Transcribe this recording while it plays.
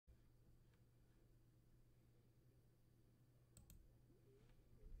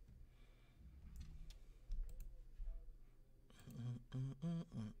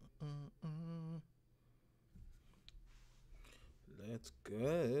Let's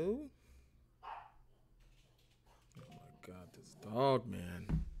go. Oh my God, this dog,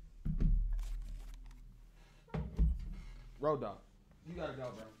 man. Road dog. You gotta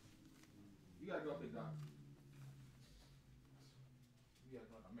go, bro. You gotta go, big dog. You gotta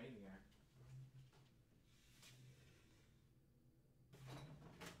go like a maniac.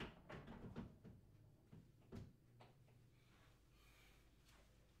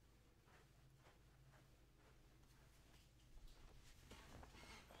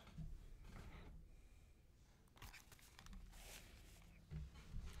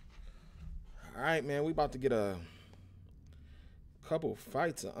 All right, man. We about to get a couple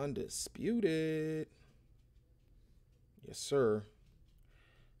fights of Undisputed. Yes, sir.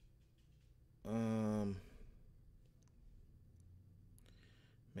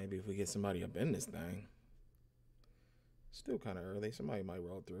 Maybe if we get somebody up in this thing. Still kind of early. Somebody might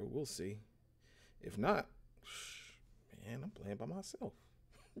roll through. We'll see. If not, man, I'm playing by myself.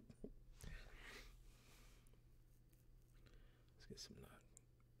 Let's get some knock.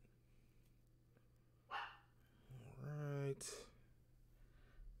 All right.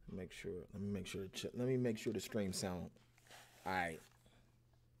 Make sure. Let me make sure the stream sound. All right.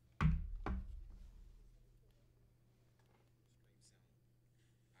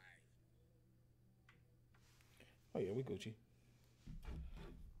 Oh yeah, we Gucci.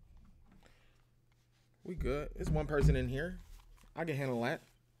 We good. There's one person in here. I can handle that.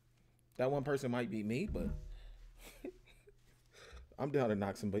 That one person might be me, but I'm down to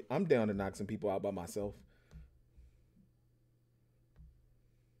knock some people out by myself.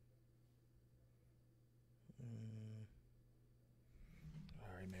 All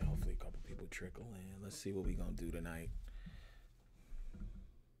right, man. Hopefully a couple people trickle in. Let's see what we gonna do tonight.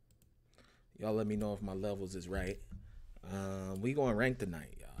 Y'all let me know if my levels is right. We going ranked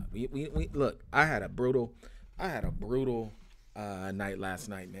tonight, y'all. We look. I had a brutal night last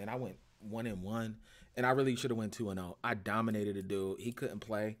night, man. I went 1-1, and I really should have went 2-0. I dominated a dude. He couldn't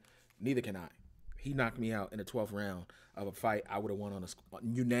play. Neither can I. He knocked me out in the 12th round of a fight I would have won on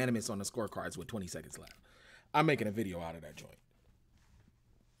unanimous on the scorecards with 20 seconds left. I'm making a video out of that joint.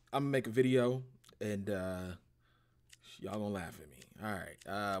 I'm gonna make a video, and y'all gonna laugh at me. All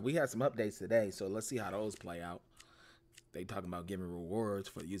right. We had some updates today, so let's see how those play out. They talking about giving rewards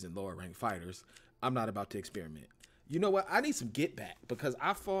for using lower ranked fighters. I'm not about to experiment. You know what? I need some get back because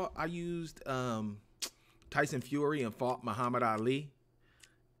I used Tyson Fury and fought Muhammad Ali,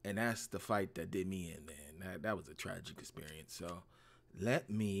 and that's the fight that did me in, man. That was a tragic experience. So let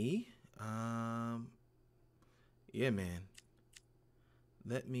me yeah, man.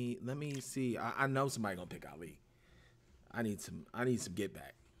 Let me see. I know somebody gonna pick Ali. I need some get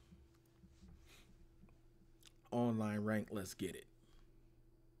back. Online rank, let's get it.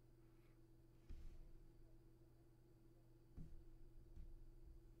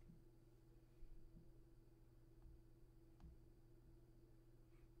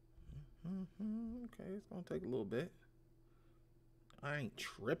 Okay, it's gonna take a little bit. I ain't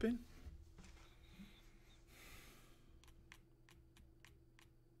tripping.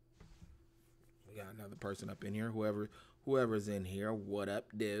 We got another person up in here. Whoever's in here, what up,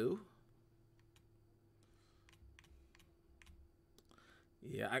 dude?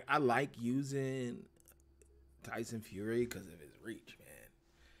 Yeah, I like using Tyson Fury because of his reach, man.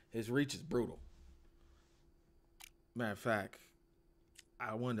 His reach is brutal. Matter of fact,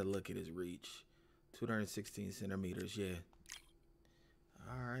 I wanted to look at his reach. 216 centimeters, yeah.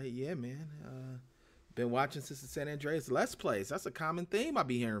 All right, yeah, man. Been watching since the San Andreas Let's Plays. That's a common theme I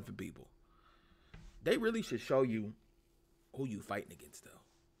be hearing from people. They really should show you who you fighting against, though.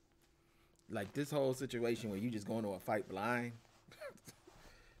 Like this whole situation where you just going to a fight blind.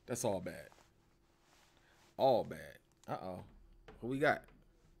 That's all bad. All bad. Uh-oh. Who we got?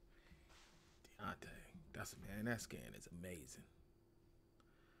 Deontay. That scan is amazing.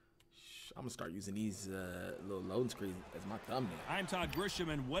 I'm going to start using these little loading screens as my thumbnail. I'm Todd Grisham,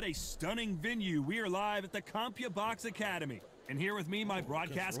 and what a stunning venue. We are live at the CompuBox Academy. And here with me, my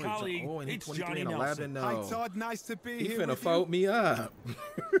broadcast colleague, it's Johnny Nelson. Hi, Todd. Nice to be here. He finna fold me up.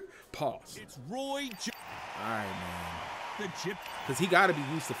 Pause. It's Roy. All right, man. Because he got to be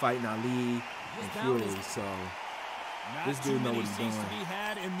used to fighting Ali and Fury, so this dude know what he's doing.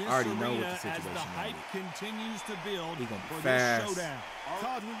 I already know what the situation is. The hype continues to build. He's gonna be fast. Showdown.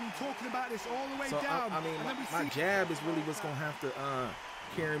 Todd, we've been talking about this all the way down. I mean, my jab is really what's gonna have to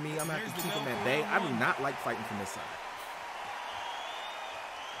carry me. I'm gonna have to keep him at bay. I do not like fighting from this side.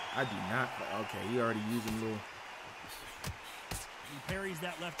 I do not. Okay, he already using little. He parries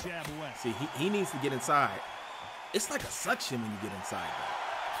that left jab away. See, he needs to get inside. It's like a suction when you get inside, though.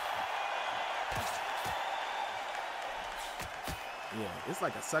 Yeah, it's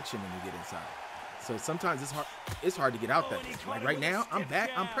like a suction when you get inside. So sometimes it's hard to get out that way. Like right now, I'm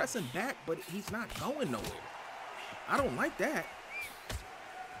back. I'm pressing back, but he's not going nowhere. I don't like that.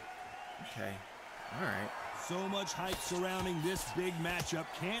 Okay. All right. So much hype surrounding this big matchup.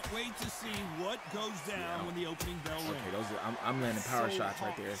 Can't wait to see what goes down when the opening bell rings. Okay, those are, I'm landing power shots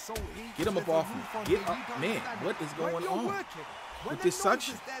right there. Get him up off me. Get up, man. What is going on with this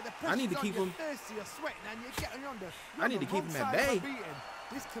suction? I need to keep him. I need to keep him at bay.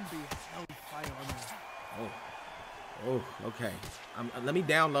 This can be hellfire on him. Oh, okay. Let me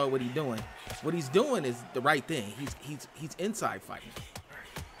download what he's doing. What he's doing is the right thing. He's inside fighting.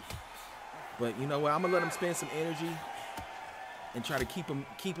 But you know what? I'm gonna let him spend some energy and try to keep him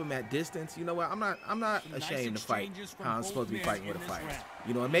at distance. You know what? I'm not ashamed to fight how I'm supposed to be fighting with a fighter.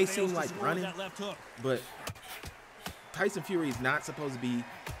 You know, it may seem like running, but Tyson Fury is not supposed to be.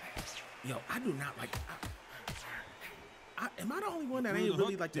 Yo, I do not like. Am I the only one that ain't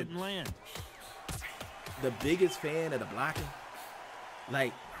really like the biggest fan of the blocking?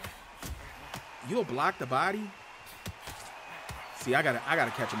 Like, you'll block the body. See, I gotta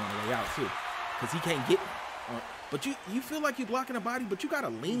catch him on the way out too, because he can't get. But you feel like you're blocking the body, but you gotta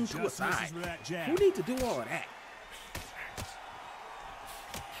lean to a side. Who need to do all of that?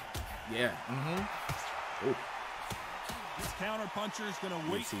 Yeah. Ooh. This counter puncher is gonna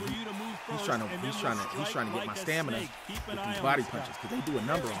wait for you to move first. He's trying to get my stamina with these body punches, because they do a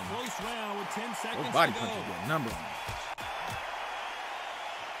number on me. Those body punches do a number on me.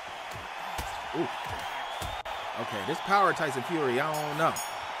 Ooh. Okay, this power Tyson Fury, I don't know.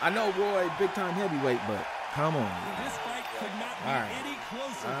 I know Roy, big time heavyweight, but come on. This fight could not be any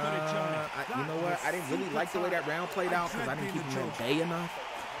closer, could it, Johnny? You know what? I didn't really like the way that round played out because I didn't keep him at bay enough.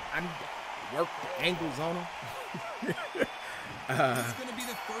 I need to work the angles on him.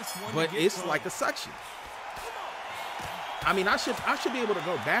 But it's like a suction. I mean, I should be able to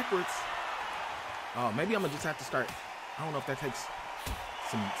go backwards. Oh, maybe I'm gonna just have to start. I don't know if that takes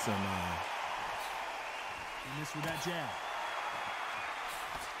some. Miss with that jab.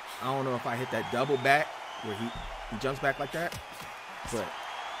 I don't know if I hit that double back where he jumps back like that, but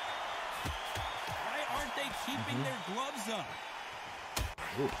why aren't they keeping their gloves up?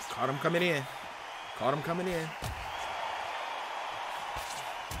 Ooh, caught him coming in. Caught him coming in.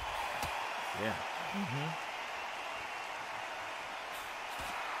 Yeah.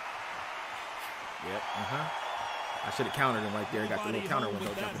 Yep. I should have countered him right there. Got the little counter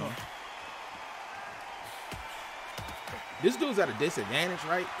window jumping on. This dude's at a disadvantage,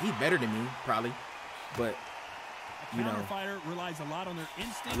 right? He's better than me, probably, but you know, relies a lot on their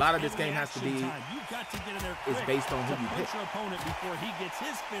instinct. A lot of this game has to be is based on who you pick. Your opponent before he gets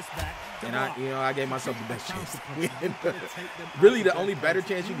his fist back. And I gave myself the best chance to win. Really, the only better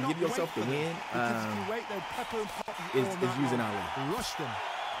chance you can give yourself to win is using Ali.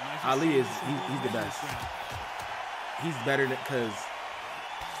 Ali is he's the best. He's better than because.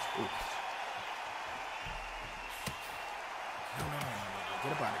 No.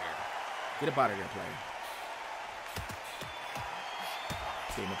 Get up out of there. Get up out of there, player.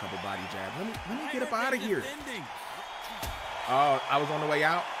 Gave him a couple body jabs. Let me get up out of here. Oh, I was on the way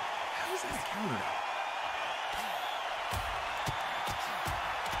out. How was that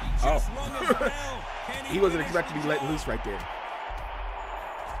counter? Oh. He wasn't expected to be let loose right there.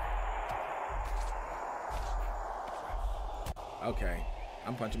 Okay.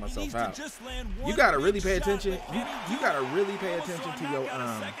 I'm punching myself out. You gotta really pay attention. You gotta really pay attention to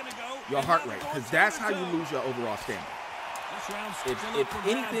your heart rate, because that's how you lose your overall stamina.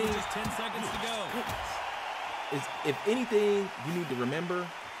 If anything, you need to remember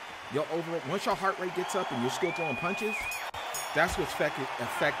your overall. Once your heart rate gets up and you're still throwing punches, that's what's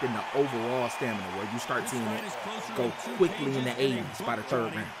affecting the overall stamina, where you start seeing it go quickly in the 80s by the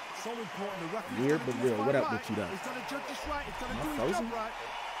third round. Weird but real. What up with you, though? Am I frozen?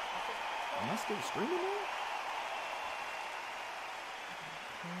 Am I still streaming now?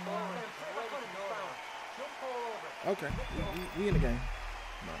 Okay, we in the game.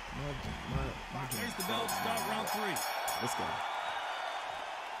 Here's the bell to start round 3. Let's go.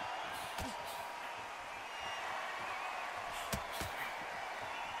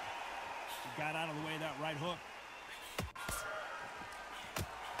 He got out of the way of that right hook.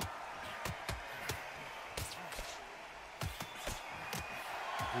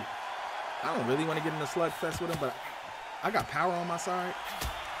 I don't really want to get in a slugfest with him, but I got power on my side.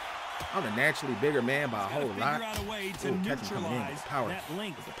 I'm a naturally bigger man by a whole lot. Out a way to Ooh, catch him coming in with the power.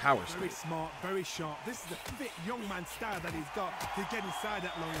 With the power Very straight. smart, very sharp. This is the fit young man style that he's got to get inside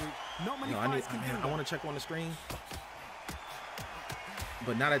that long reach. Not many fights can do that. I want to check on the screen,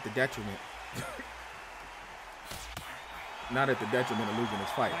 but not at the detriment. Not at the detriment of losing this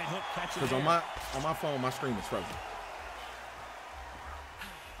fight. Because on my phone, my screen is frozen.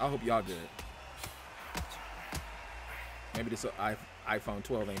 I hope y'all good. Maybe this iPhone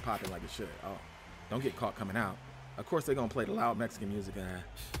 12 ain't popping like it should. Oh, don't get caught coming out. Of course, they're going to play the loud Mexican music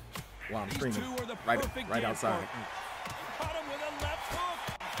while I'm streaming right outside.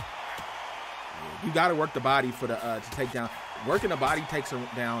 You got to work the body for the to take down. Working the body takes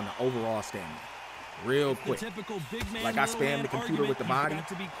down the overall stamina real quick. Like I spam the computer with the body.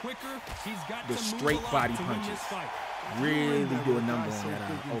 The straight body punches really do a number on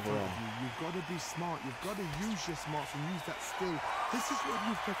that overall. You've got to be smart. You've got to use your smarts and use that skill. This is what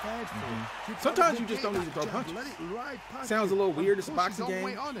you've prepared for. Sometimes you just don't need to throw punches. Sounds a little weird. It's a boxing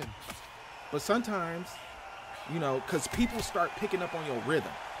game. But sometimes, you know, because people start picking up on your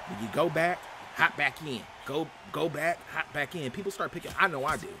rhythm. When you go back, hop back in. Go back, hop back in. People start picking. I know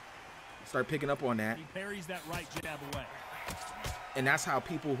I do. Start picking up on that. He parries that right jab away. And that's how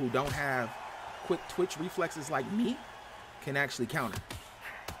people who don't have quick twitch reflexes like me can actually counter.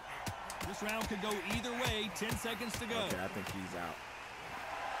 This round could go either way. 10 seconds to go. Okay, I think he's out.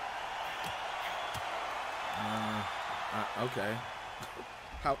 Okay.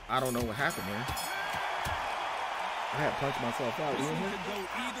 I don't know what happened there. I had punched myself out. This one could go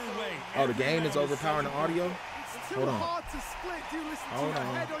either way. Oh, the game is overpowering the audio? It's too hard to split. Do you listen to your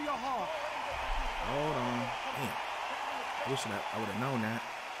head or your heart? Hold on. Damn. I wish I would have known that.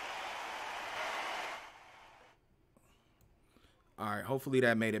 All right, hopefully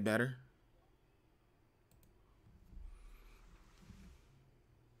that made it better.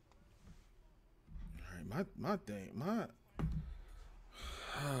 All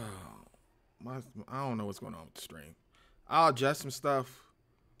right, I don't know what's going on with the stream. I'll adjust some stuff.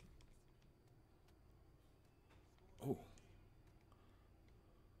 Oh.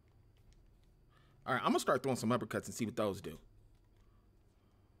 All right, I'm going to start throwing some uppercuts and see what those do.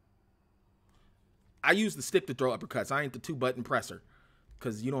 I use the stick to throw uppercuts. I ain't the 2-button presser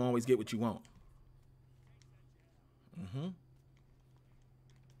because you don't always get what you want.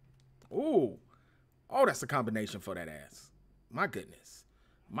 Oh, that's a combination for that ass. My goodness.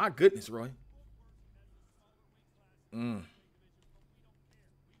 My goodness, Roy.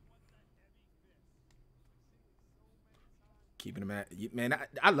 Keeping him at, man,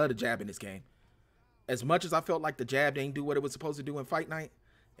 I love the jab in this game. As much as I felt like the jab didn't do what it was supposed to do in Fight Night,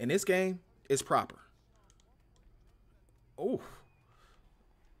 in this game, it's proper. Oh,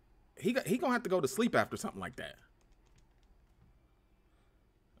 he gonna have to go to sleep after something like that.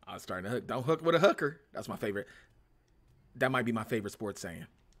 I was starting to hook. Don't hook with a hooker. That's my favorite. That might be my favorite sports saying.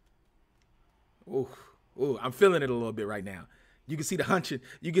 Ooh, I'm feeling it a little bit right now. You can see the hunching.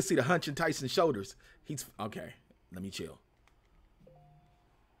 You can see the hunch in Tyson's shoulders. He's okay. Let me chill.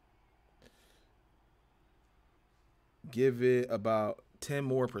 Give it about 10%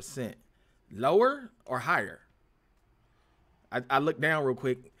 more. Lower or higher? I looked down real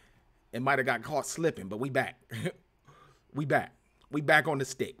quick. It might have got caught slipping, but we back. We back. We back on the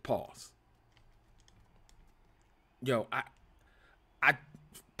stick. Pause. Yo, I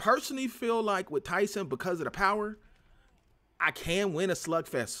personally feel like with Tyson, because of the power, I can win a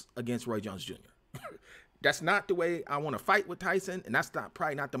slugfest against Roy Jones Jr. That's not the way I want to fight with Tyson, and that's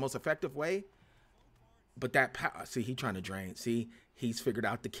probably not the most effective way. But that power, see, he trying to drain. See, he's figured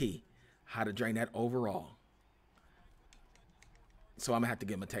out the key, how to drain that overall. So I'm going to have to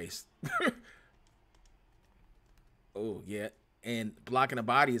give him a taste. Oh, yeah. And blocking the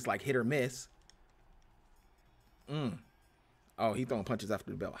body is like hit or miss. Oh, he throwing punches after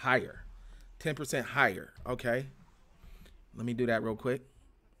the belt. Higher. 10% higher. Okay. Let me do that real quick.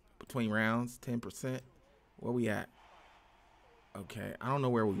 Between rounds, 10%. Where we at? Okay. I don't know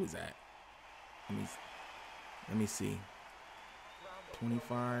where we was at. Let me see.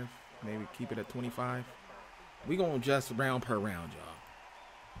 25. Maybe keep it at 25. We gonna adjust round per round, y'all.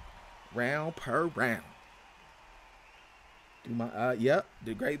 Round per round. Do my yep,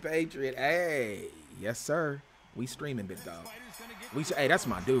 the Great Patriot. Hey, yes sir. We streaming, big dog. Hey, that's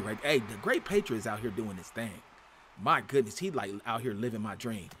my dude, right? Hey, the Great Patriot is out here doing this thing. My goodness, he like out here living my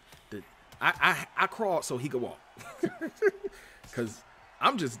dream. I crawled so he could walk. Cause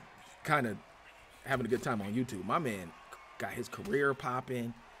I'm just kind of having a good time on YouTube. My man got his career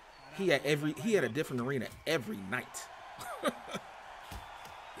popping. He had a different arena every night.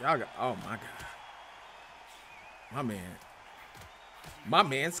 Y'all got, oh my God. My man. My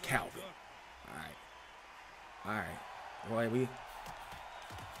man's Calvin. All right. Boy, we.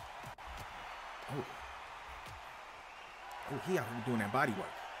 Oh, he out here doing that body work.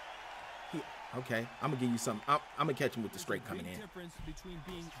 Okay, I'm gonna give you something. I'm gonna catch him with the straight coming in.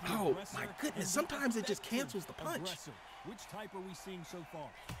 Oh my goodness! Sometimes it just cancels the punch. Which type are we seeing so far?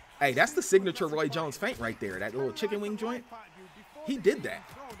 Hey, that's the signature Roy Jones feint right there. That little chicken wing joint. He did that.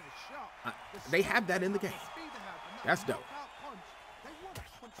 They have that in the game. That's dope.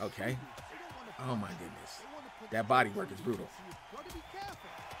 Okay. Oh my goodness. That body work is brutal.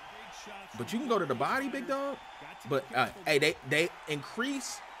 But you can go to the body, big dog. But hey, they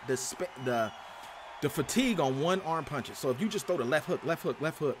increase the fatigue on one arm punches. So if you just throw the left hook,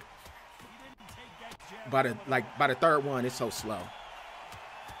 by the third one, it's so slow.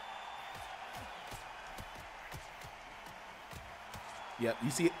 Yep,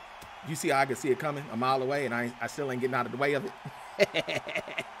 you see it. You see how I can see it coming a mile away, and I still ain't getting out of the way of it.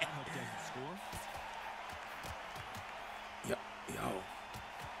 Yo,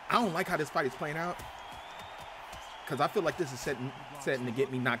 I don't like how this fight is playing out, because I feel like this is setting to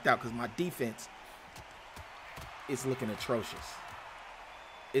get me knocked out, because my defense is looking atrocious.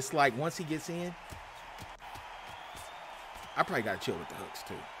 It's like once he gets in, I probably got to chill with the hooks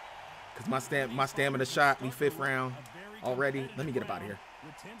too, because my stamina shot me 5th round already. Let me get up out of here.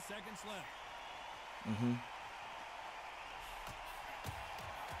 With 10 seconds left.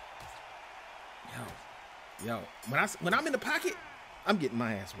 Yo, when I'm in the pocket, I'm getting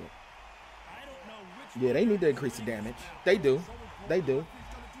my ass whooped. Yeah, they need to increase the damage. They do.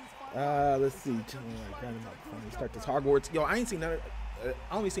 Let's see. Start this Hogwarts. Yo, I ain't seen that.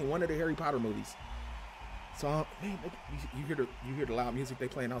 I only seen one of the Harry Potter movies. So, man, you hear the loud music they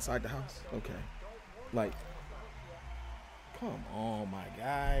playing outside the house? Okay. Like, come on, my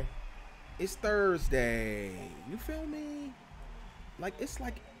guy. It's Thursday. You feel me? Like, it's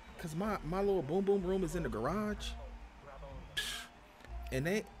like, because my little boom boom room is in the garage. And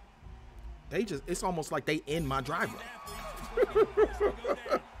they just, it's almost like they in my driveway.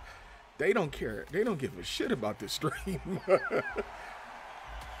 They don't care. They don't give a shit about this stream.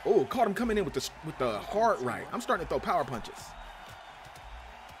 Oh, caught him coming in with the hard right. I'm starting to throw power punches.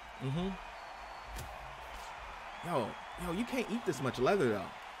 Yo, you can't eat this much leather though.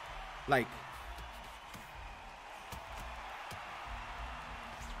 Like,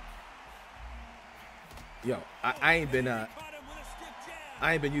 yo, I ain't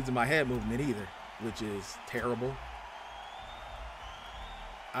been using my head movement either, which is terrible.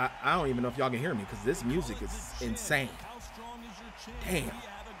 I don't even know if y'all can hear me, because this music is insane. Damn.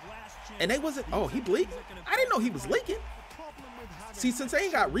 And they wasn't, oh, he leaked? I didn't know he was leaking. See, since they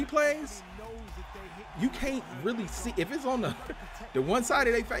ain't got replays, you can't really see. If it's on the one side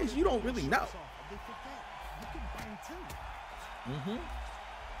of their face, you don't really know.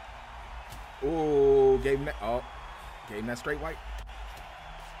 Oh, gave him that straight white.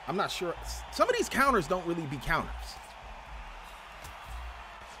 I'm not sure. Some of these counters don't really be counters.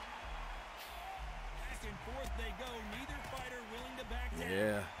 Back and forth they go. Neither fighter willing to back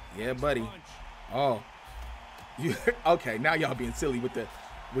down. Yeah, buddy. Oh, okay? Now y'all being silly with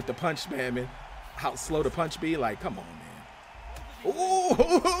the punch spamming. How slow the punch be? Like, come on, man.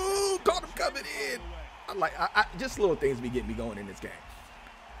 Oh, caught him coming in. I just little things be getting me going in this game.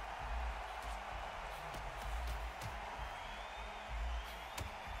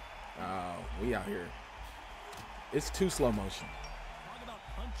 Oh, we out here. It's too slow motion.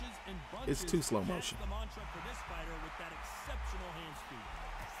 It's too slow motion. The mantra for this fighter with that exceptional hand speed.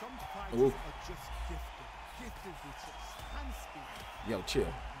 Some fighters are just gifted with such hand speed. Yo,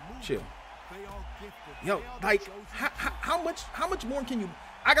 chill. They are gifted. Yo, like, how much more can you?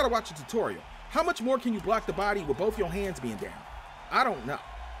 I gotta watch a tutorial. How much more can you block the body with both your hands being down? I don't know.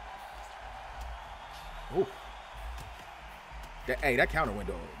 Ooh. That counter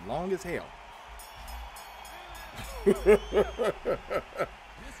window long as hell.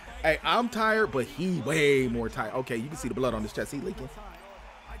 Hey, I'm tired, but he way more tired. Okay, you can see the blood on his chest. He leaking.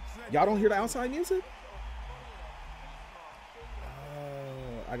 Y'all don't hear the outside music?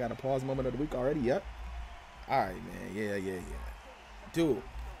 I got a pause moment of the week already. Yep. All right, man. Yeah. Dude,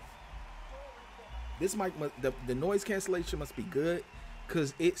 this mic, the noise cancellation must be good,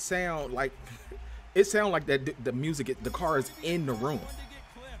 cause it sound like that the music, the car is in the room.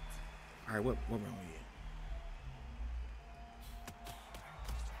 All right, what wrong with you?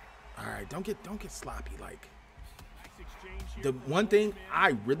 All right, don't get sloppy. Like, the one thing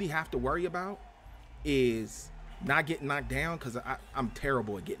I really have to worry about is not getting knocked down, because I'm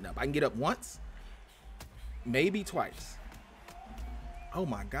terrible at getting up. I can get up once, maybe twice. Oh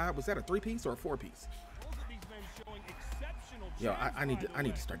my God, was that a 3-piece or a 4-piece? Yo, I need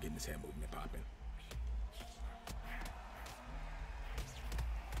to start getting this head movement popping.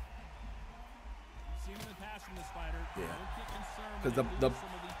 Yeah. Because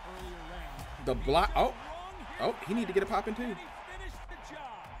the block. Oh, he need to get it popping too.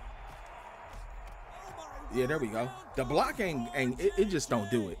 Yeah, there we go. The block ain't it just don't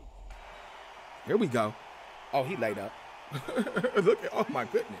do it. Here we go. Oh, he laid up. Look at, oh my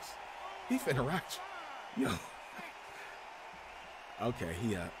goodness. He finna rock. Yo. Okay,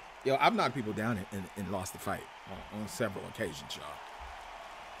 yo, I've knocked people down and lost the fight on several occasions, y'all.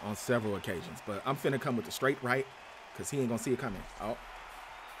 On several occasions. But I'm finna come with the straight right because he ain't gonna see it coming. Oh,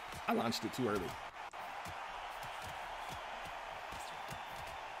 I launched it too early.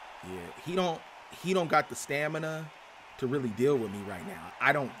 Yeah, he don't got the stamina to really deal with me right now.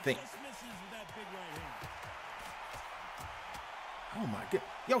 I don't think. Oh my god.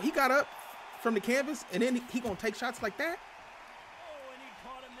 Yo, he got up from the canvas and then he gonna take shots like that? Oh, and he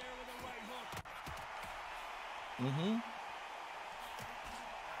caught him there with a right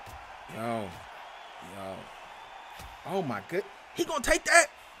hook. Yo. Oh my god. He gonna take that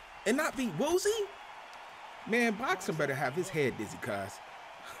and not be woozy? Man, boxing better have his head dizzy, cuz.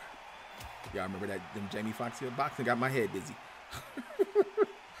 Y'all remember that them Jamie Foxx here? Boxing got my head dizzy.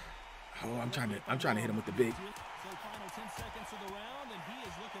 Oh, I'm trying to hit him with the big.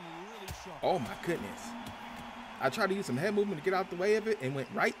 Oh my goodness. I tried to use some head movement to get out the way of it and went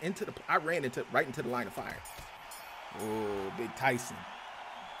right into the right into the line of fire. Oh, big Tyson.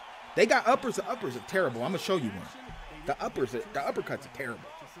 They got uppers. The uppers are terrible. I'm gonna show you one. The uppercuts are terrible.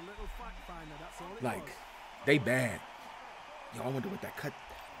 Like, they bad. Yo, I wonder what that cut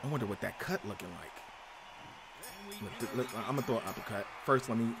looking like. Look, I'm gonna throw an uppercut. First,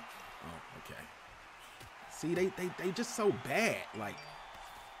 let me. Oh, okay. See, they just so bad. Like,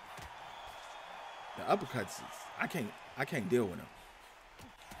 the uppercuts, I can't deal with them.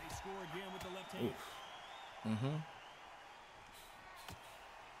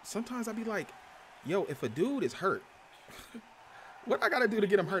 Sometimes I be like, yo, if a dude is hurt, what I gotta do to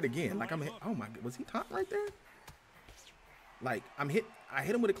get him hurt again? Like, oh my god, was he taunting right there? Like, I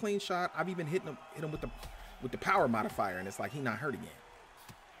hit him with a clean shot. I've even hit him with the power modifier, and it's like he not hurt again.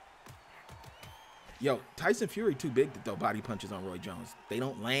 Yo, Tyson Fury too big to throw body punches on Roy Jones. They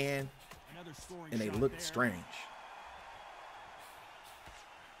don't land, and they look strange.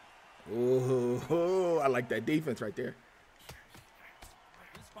 Oh, I like that defense right there.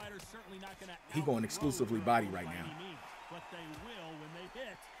 He going exclusively body right now.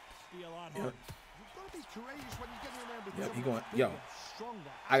 Yep. Yep, he going, yo,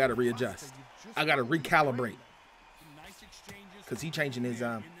 I got to readjust. I got to recalibrate. Because he changing his,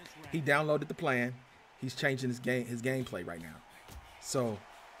 he downloaded the plan. He's changing his gameplay right now. So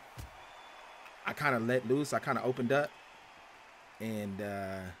I kind of let loose. I kind of opened up. And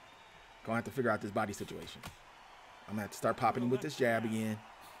gonna have to figure out this body situation. I'm gonna have to start popping him with this jab again.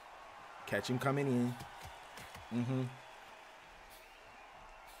 Catch him coming in.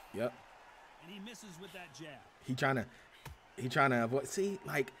 Yep. And he misses with that jab. He trying to avoid. See,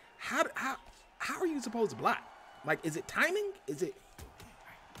 like, how are you supposed to block? Like, is it timing? Is it?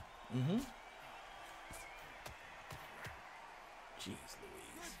 Jeez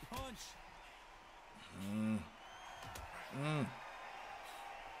Louise. Good punch.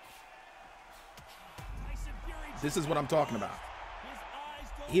 This is what I'm talking about.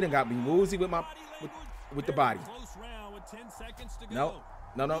 He done got me woozy with with the body. No.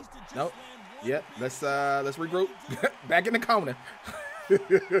 Yep. Let's regroup. Back in the corner.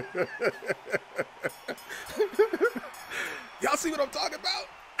 Y'all see what I'm talking about?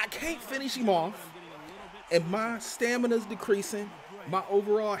 I can't finish him off, and my stamina's decreasing. My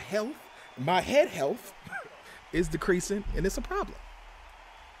overall health, my head health, is decreasing, and it's a problem.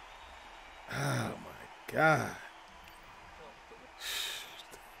 Oh my God.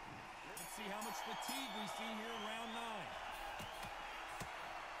 Let's see how much fatigue we see here in round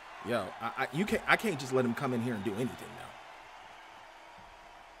 9. Yo, I can't just let him come in here and do anything now.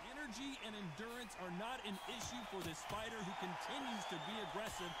 Energy and endurance are not an issue for this fighter who continues to be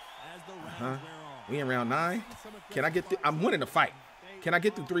aggressive as the rounds wear on. We in round 9. Can I get through? I'm winning the fight. Can I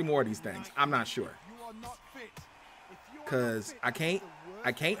get through 3 more of these things? I'm not sure. Cause I can't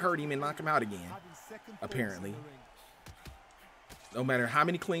hurt him and knock him out again. Apparently. No matter how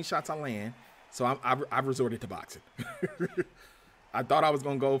many clean shots I land. So I've resorted to boxing. I thought I was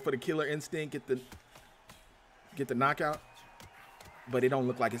gonna go for the killer instinct, get the knockout, but it don't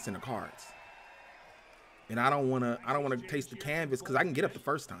look like it's in the cards. And I don't wanna taste the canvas because I can get up the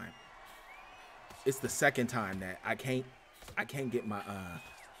first time. It's the second time that I can't get my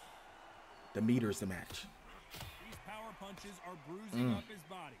the meters to match. These power punches are bruising up his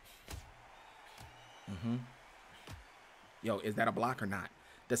body. Yo, is that a block or not?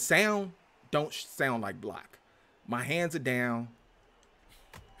 The sound don't sound like block. My hands are down.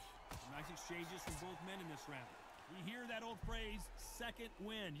 Nice exchanges from both men in this round. We hear that old phrase, second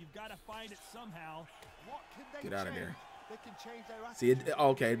wind. You've got to find it somehow. What can they Get out of change? there. They can change their See,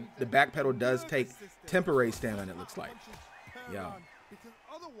 okay, the back pedal does take temporary stamina, it looks like. Yeah. Because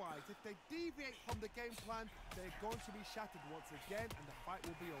otherwise, if they deviate from the game plan, they're going to be shattered once again, and the fight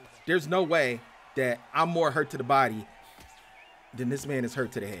will be over. There's no way that I'm more hurt to the body than this man is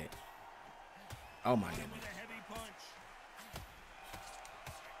hurt to the head. Oh my goodness.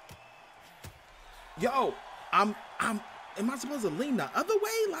 Yo, am I supposed to lean the other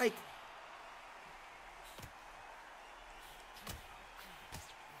way? Like,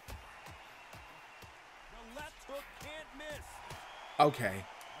 the left hook can't miss. okay.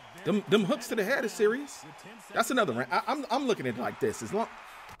 Them hooks to the head is serious. That's another round. I'm looking at it like this. As long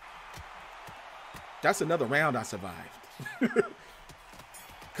that's another round I survived.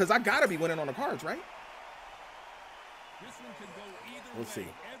 Cause I gotta be winning on the cards, right? This one can go either We'll way. see.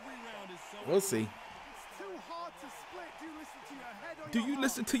 Every round is so We'll see. It's too hard to split. Do you listen to your head or Do your you heart?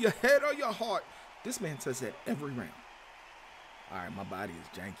 listen to your head or your heart? This man says that every round. All right, my body is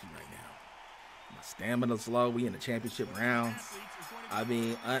janky right now. My stamina's low. We in the championship rounds. I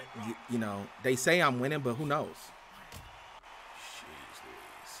mean, you know, they say I'm winning, but who knows? Jeez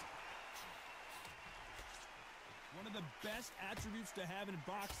Louise. one of the best attributes to have in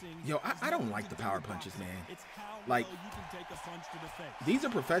boxing. Yo, I don't like the power punches, man. It's how Like, well you can take a punch to the face. these are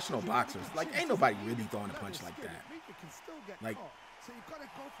professional boxers. Like, ain't nobody really throwing a punch like that. Like,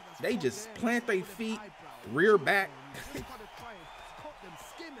 they just plant their feet, rear back.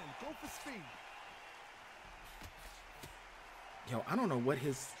 Yo, I don't know what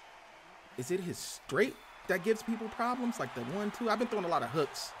is it his straight that gives people problems? Like the 1-2? I've been throwing a lot of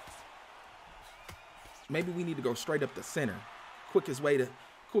hooks. Maybe we need to go straight up the center. Quickest way is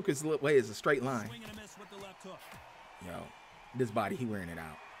a straight line. Swing and a miss with the left hook. Yo, this body, he wearing it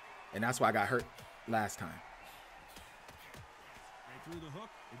out. And that's why I got hurt last time. They threw the hook,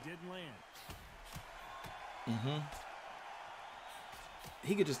 it didn't land.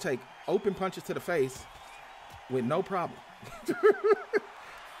 He could just take open punches to the face with no problem.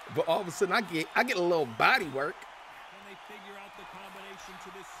 But all of a sudden I get a little body work. Can they figure out the combination to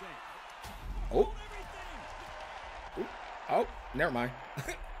this save? Oh. Oh, never mind.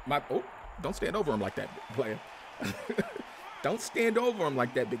 Don't stand over him like that, player. Don't stand over him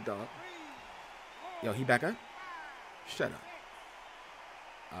like that, big dog. Yo, he back up? Shut up.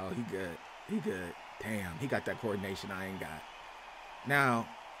 Oh, he good. He good. Damn, he got that coordination I ain't got. Now,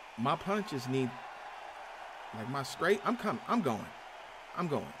 my punches need, like my straight, I'm going.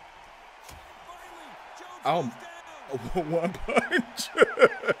 Oh, one punch.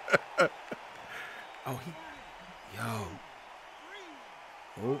 Oh, yo.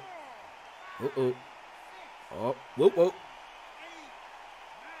 Oh. Oh. Oh. Whoop, whoop.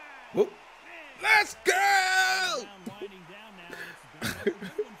 Whoop. Let's go!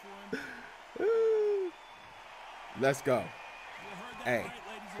 Let's go. Hey,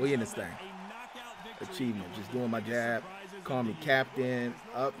 we in this thing. Achievement. Just doing my jab. Call me captain.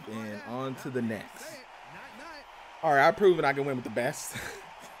 Up and on to the next. All right, I've proven I can win with the best.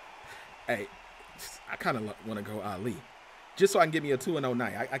 Hey, I kind of want to go Ali. Just so I can give me a 2-0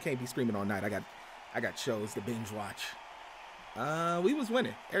 night. I can't be screaming all night. I got shows to binge watch. We was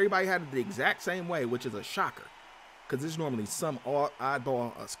winning. Everybody had it the exact same way, which is a shocker. Because there's normally some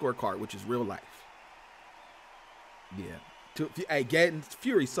oddball scorecard, which is real life. Yeah. Hey, getting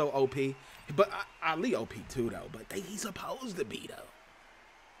Fury so OP. But Ali OP too, though. But he's supposed to be, though.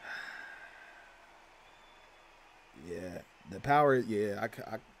 Yeah. The power, yeah.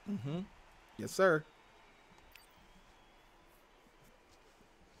 Yes, sir.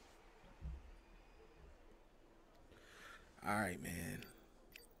 All right, man.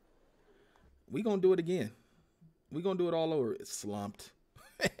 We gonna do it again. We gonna do it all over. It's slumped.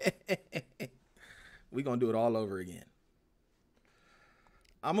 We gonna do it all over again.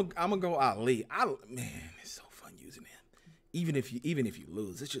 I'm gonna go Ali. Man, it's so fun using him. Even if you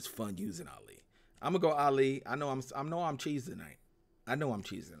lose, it's just fun using Ali. I'm gonna go Ali. I know I'm cheese tonight. I know I'm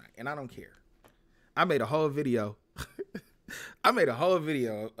cheese tonight, and I don't care. I made a whole video. I made a whole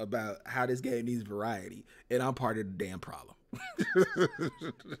video about how this game needs variety, and I'm part of the damn problem.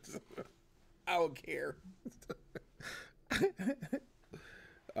 I don't care.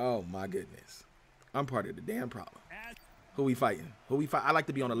 Oh my goodness. I'm part of the damn problem. Who we fighting? I like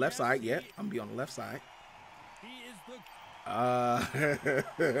to be on the left side. Yeah, I'm gonna be on the left side.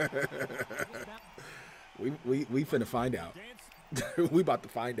 We finna find out. We about to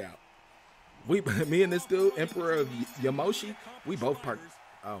find out. Me and this dude, Emperor of Yamoshi, we both part.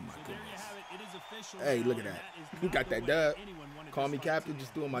 Oh my goodness. Hey, look at that. You got that dub. Call me captain,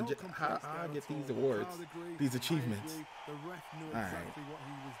 just doing my how I get these awards, these achievements. All right.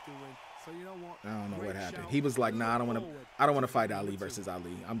 I don't know what happened. He was like, "Nah, I don't want to fight Ali versus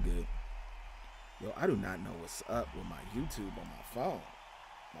Ali. I'm good." Yo, I do not know what's up with my YouTube on my phone.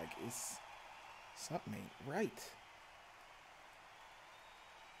 Like, it's something ain't right.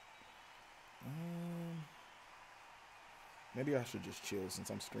 Maybe I should just chill since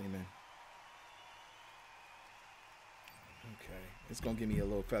I'm streaming. Okay, it's gonna give me a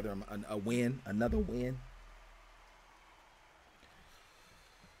little feather, a win, another win.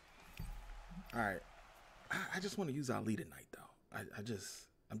 All right, I just want to use Ali tonight, though. I'm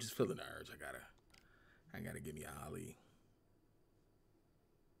just feeling the urge. I gotta give me Ali.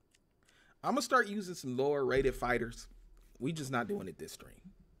 I'm gonna start using some lower rated fighters. We just not doing it this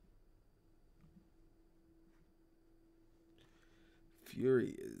stream. Fury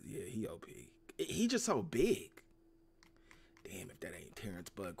is, yeah, he OP. He just so big. Damn, if that ain't Terence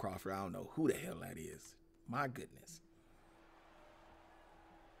Bud Crawford, I don't know who the hell that is. My goodness.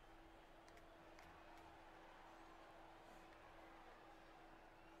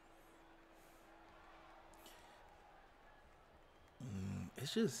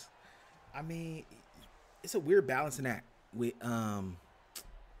 It's just, I mean, it's a weird balancing act with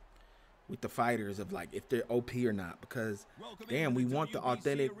the fighters of like if they're OP or not, because damn, we want the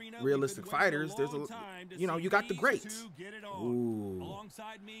authentic, realistic fighters. There's a, you know, you got the greats. Ooh,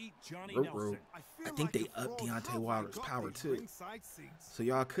 I think they upped Deontay Wilder's power too, so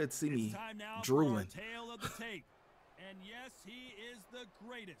y'all could see me drooling. And yes, he is the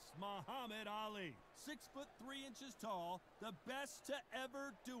greatest, Muhammad Ali. 6'3" tall, the best to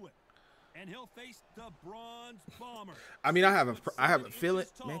ever do it. And he'll face the Bronze Bomber. I mean, I have a feeling.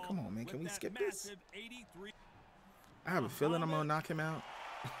 Man, come on, man. Can we skip this? I have a feeling I'm gonna knock him out.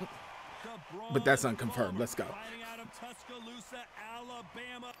 But that's unconfirmed. Let's go. Out of Tuscaloosa,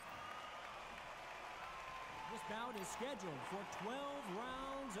 Alabama. This bout is scheduled for 12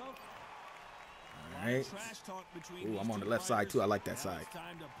 rounds of. All right. Ooh, I'm on the left side too. I like that side.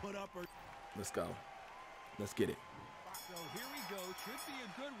 Let's go. Let's get it. So here we go. Could be a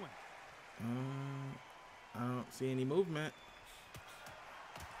good one. I don't see any movement.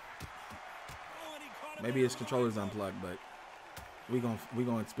 Maybe his controller's unplugged, but we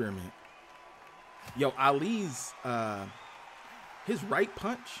gonna experiment. Yo, Ali's his right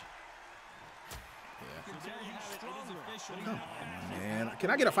punch. Yeah. Come on, man. Can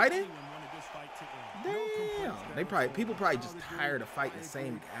I get a fight in? Damn. People probably just tired of fighting the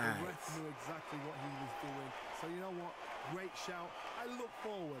same guys. Knew exactly what he was doing. So you know what? Great shout. I look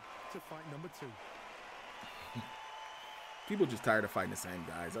forward to fight number 2. People just tired of fighting the same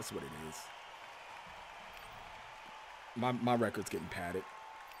guys. That's what it is. My record's getting padded.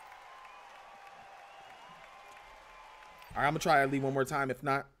 All right, I'm gonna try Ali one more time. If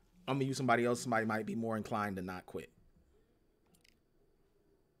not, I'm gonna use somebody else. Somebody might be more inclined to not quit.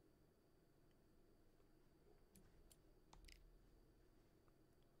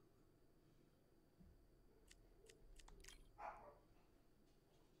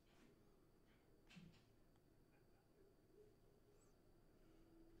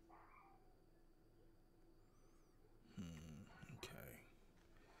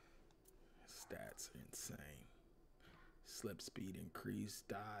 Stats are insane. Slip speed increase,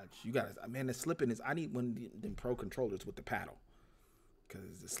 dodge. You gotta, man, the slipping is, I need one of them pro controllers with the paddle.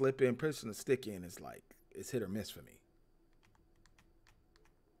 Because the slip in, pressing the stick in is like, it's hit or miss for me.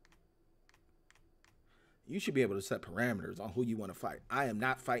 You should be able to set parameters on who you want to fight. I am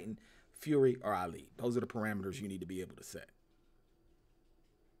not fighting Fury or Ali. Those are the parameters you need to be able to set.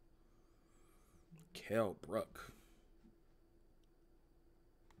 Kell Brook.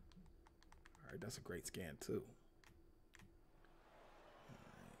 All right, that's a great scan too.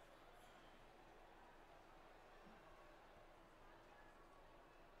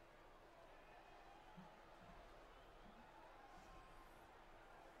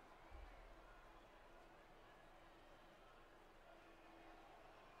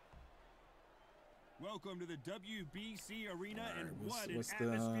 Welcome to the WBC Arena, right, and what an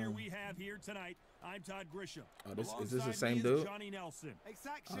atmosphere we have here tonight. I'm Todd Grisham. Oh, is this the same dude? Johnny Nelson.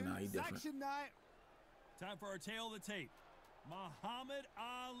 Oh, no, he's different. Time for our tale of the tape. Muhammad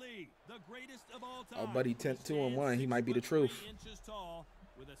Ali, the greatest of all time. Oh, buddy, 2-1. He might be the truth.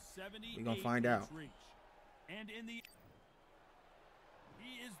 We're going to find out. And in the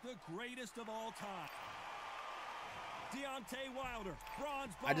he is the greatest of all time. Deontay Wilder,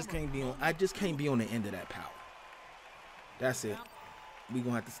 bronze I just bomber. can't be on the end of that power. That's it. We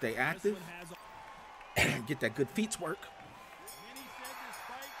gonna have to stay active, This one has get that good feet work, Many said this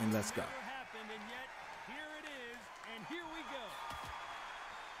fight and let's go. never happened, and yet here it is, and here we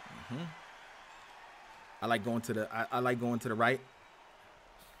go. I like going to the right.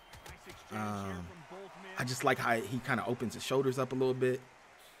 Nice exchange here from both men. I just like how he kind of opens his shoulders up a little bit.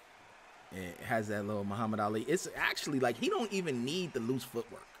 It has that little Muhammad Ali. It's actually like he don't even need the loose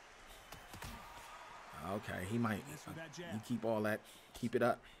footwork. Okay, he might. You keep all that. Keep it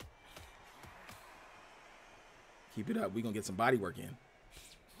up. Keep it up. We're going to get some body work in.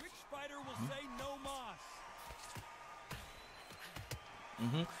 Which fighter will say no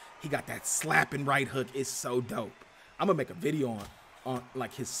mas? He got that slapping right hook. It's so dope. I'm going to make a video on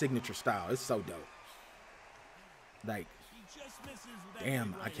like his signature style. It's so dope. Like, He just misses with that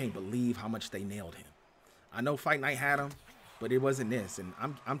damn, big I right can't hand. believe how much they nailed him. I know Fight Night had him, but it wasn't this, and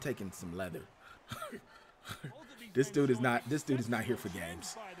I'm taking some leather. Both of these This men dude is showing not here for exceptional games.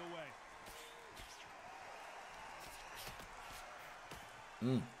 strength, by the way.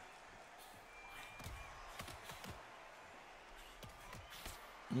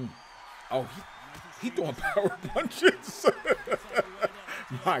 Oh, he throwing power punches.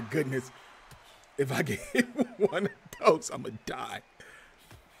 My goodness. If I get hit with one of those, I'm going to die.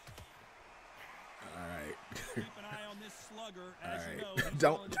 All right. Keep an eye on this slugger. As All you right. know, he's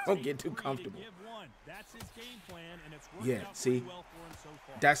Don't- willing to don't take get too 3 to comfortable. give 1. That's his game plan, and it's worked Yeah, out see? pretty well for him so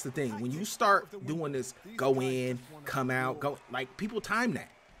far. That's the thing. When you start doing this, go in, come out, go, like people time that.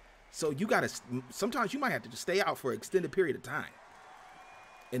 So you got to, sometimes you might have to just stay out for an extended period of time.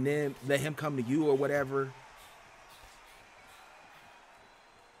 And then let him come to you or whatever.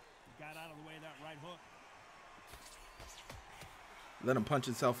 Got out of the way of that right hook. Let him punch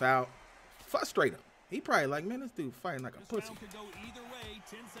himself out. Frustrate him. He probably like, man, this dude fighting like a This pussy. round could go either way.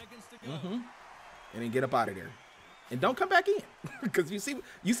 10 seconds to go. And then get up out of there. And don't come back in. Because you see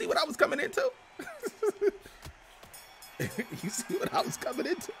what I was coming into? You see what I was coming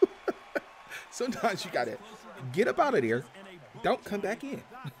into? Sometimes you got to get up out of there. Don't come back in.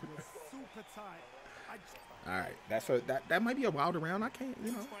 That was super tight. All right. That's what, that might be a wild round. I can't,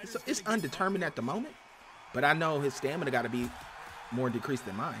 you know. It's undetermined at the moment. But I know his stamina got to be more decreased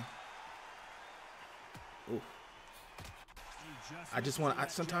than mine. Ooh. I just want to,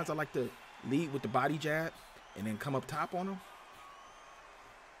 sometimes I like to lead with the body jab and then come up top on him.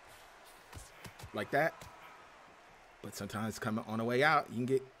 Like that. But sometimes coming on the way out,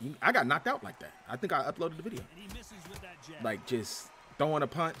 I got knocked out like that. I think I uploaded the video. And he misses with that jab. Like just throwing a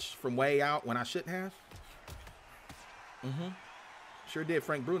punch from way out when I shouldn't have. Sure did,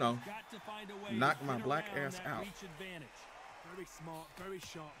 Frank Bruno. Got to find a way Knocked to my get black around ass that out. reach advantage. Very smart, very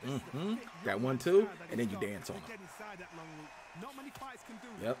sharp. This is the thick, That young 1-2, style that and then he's you got. dance on They him. get inside that long loop. Not many fights can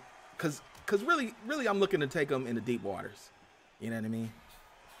do Yep. Cause really I'm looking to take him into deep waters. You know what I mean?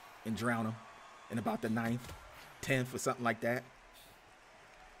 And drown him in about the 9th, 10th or something like that.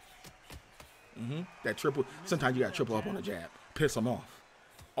 That triple. Sometimes you got to triple up on a jab, piss them off.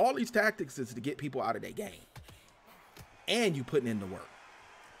 All these tactics is to get people out of their game, and you putting in the work.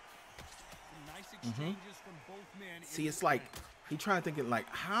 Some nice exchanges from both men. See, it's like he trying to think like,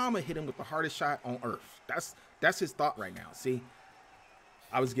 how I'm gonna hit him with the hardest shot on earth. That's his thought right now. See,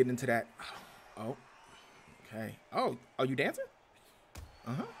 I was getting into that. Oh, okay. Oh, are you dancing?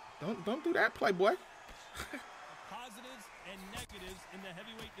 Don't do that, Playboy. Positives and negatives in the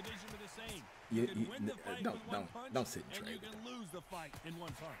heavyweight division are the same. You- You can you- win the fight don't- with one don't- punch, don't sit and and you trade with can lose the fight in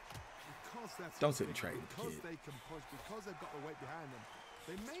one punch. Because that's Don't what sit and they trade do, with the because kid. they can push, because they've got the weight behind them.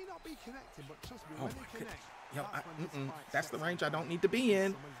 They may not be connecting, but trust me, Oh when my they connect, Yo, that's when this fight that's the sets range up. I don't need to be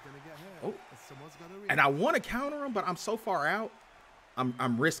in. Someone's gonna get hurt, Oh. and someone's gonna react. And I want to counter him, but I'm so far out.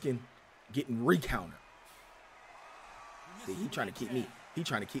 I'm risking getting recountered. See, he trying to keep me. He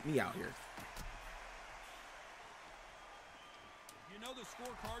trying to keep me out here. You know the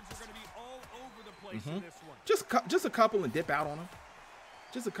scorecards are going to be all over the place in this one. Just a couple and dip out on him.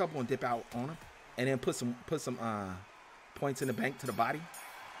 Just a couple and dip out on him, and then put some points in the bank to the body.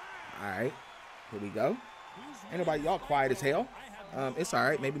 All right, here we go. Ain't nobody, y'all quiet as hell. It's all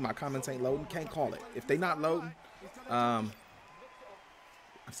right. Maybe my comments ain't loading. Can't call it. If they not loading, I'm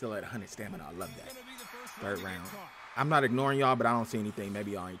still at 100 stamina. I love that. Third round. I'm not ignoring y'all, but I don't see anything.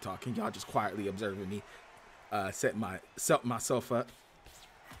 Maybe y'all ain't talking. Y'all just quietly observing me, setting myself up.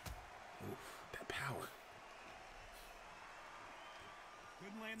 Oof, that power.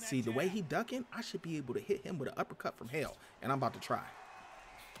 Couldn't land that See, the way jab. he ducking, I should be able to hit him with an uppercut from hell, and I'm about to try.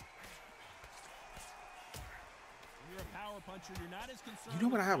 You're a power You know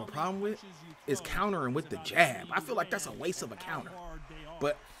what I have a problem with? Is countering with the jab. I feel like that's a waste of a counter.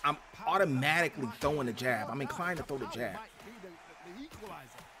 But I'm automatically throwing the jab. I'm inclined to throw the jab.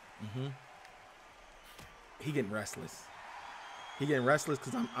 He getting restless. He getting restless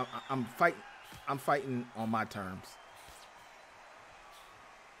because I'm fighting. I'm fighting on my terms.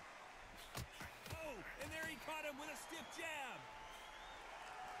 Oh, and there he caught him with a stiff jab.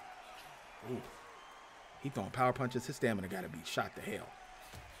 Ooh. He throwing power punches. His stamina got to be shot to hell.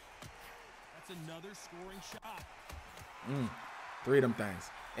 That's another scoring shot. 3 of them things.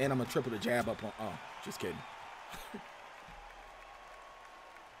 And I'm going to triple the jab up on. Oh, just kidding.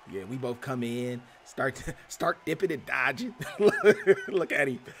 Yeah, we both come in, start dipping and dodging. Look at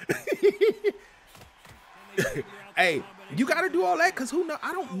him. Hey, you got to do all that because who know?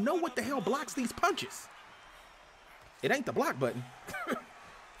 I don't know what the hell blocks these punches. It ain't the block button.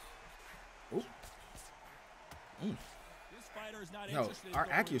 Yo, our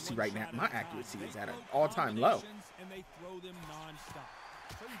accuracy right now, my accuracy is at an all-time low. And they throw them non-stop.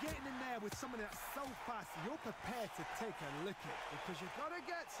 So you're getting in there with someone that's so fast, you're prepared to take a lick it because you've got to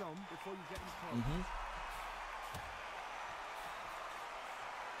get some before you get in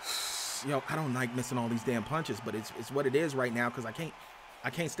close. Yo, I don't like missing all these damn punches, but it's what it is right now because I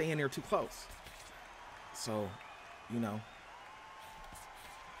can't stay in there too close. So, you know.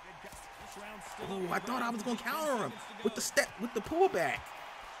 Oh, I thought I was gonna counter him with the pullback.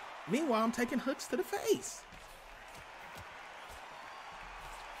 Meanwhile, I'm taking hooks to the face.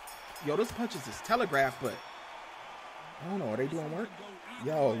 Yo, those punches is telegraphed, but I don't know. Are they doing work?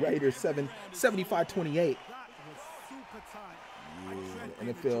 Yo, Raiders 75-28. Yeah,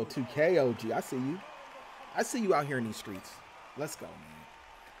 NFL 2K OG. I see you. I see you out here in these streets. Let's go, man.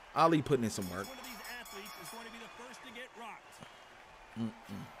 Ali putting in some work. One of these athletes is going to be the first to get rocked.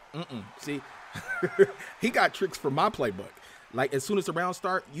 See, he got tricks from my playbook. Like as soon as the round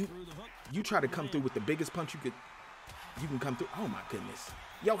start, you try to come through with the biggest punch you can come through. Oh my goodness,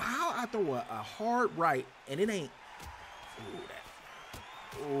 yo, how I throw a hard right and it ain't.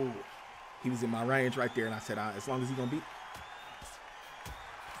 Oh, he was in my range right there, and I said, as long as he gonna beat.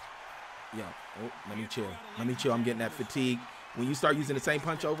 Yo, let me chill. Let me chill. I'm getting that fatigue. When you start using the same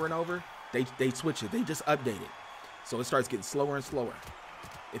punch over and over, they switch it. They just update it, so it starts getting slower and slower.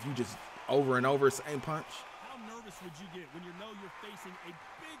 If you just over and over same punch. How nervous would you get when you know you're facing a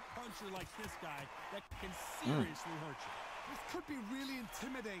big puncher like this guy that can seriously hurt you? This could be really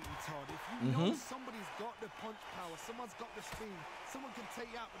intimidating, Todd. If you know somebody's got the punch power, someone's got the speed, someone can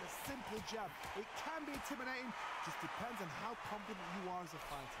take you out with a simple jab. It can be intimidating. Just depends on how confident you are as a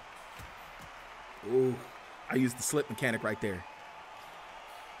fighter. Ooh, I used the slip mechanic right there.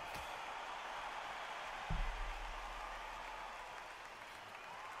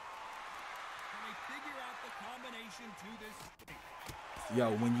 Yo,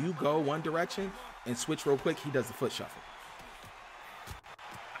 when you go one direction and switch real quick, he does the foot shuffle.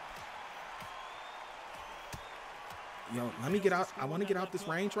 Yo, let me get out. I want to get out this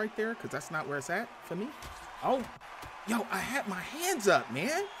range right there because that's not where it's at for me. Oh, yo, I had my hands up,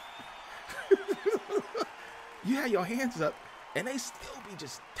 man. You had your hands up and they still be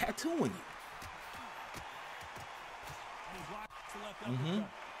just tattooing you.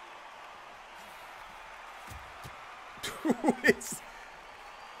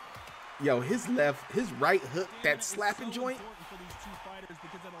 Yo, his right hook, that slapping joint.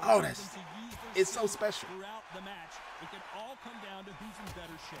 Oh, it's so special. Oh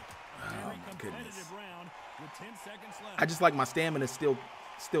my goodness. I just like my stamina is still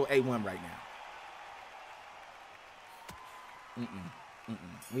A1 right now.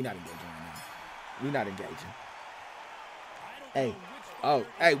 We not engaging right now. We not engaging. Hey. Oh,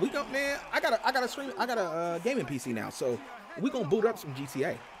 hey, we go, man. I got a gaming PC now, so we gonna boot up some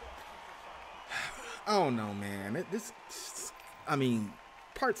GTA. Oh no, man. I mean,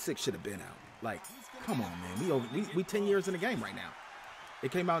 part 6 should have been out. Like, come on, man. We 10 years in the game right now.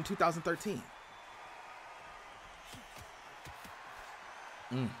 It came out in 2013.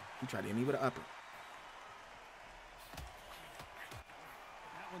 He tried to hit me with an upper.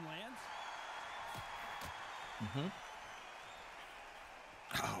 That one lands.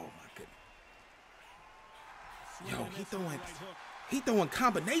 Oh my goodness. Yo, he throwing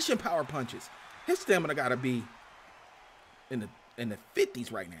combination power punches. His stamina gotta be in the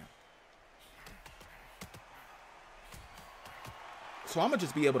 50s right now. So I'm gonna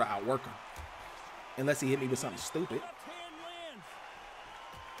just be able to outwork him. Unless he hit me with something stupid.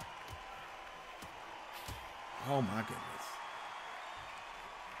 Oh my goodness.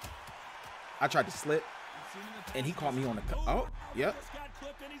 I tried to slip. And he caught me on the... Oh, yep.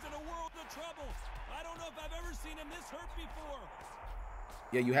 trouble. I don't know if I've ever seen him this hurt before.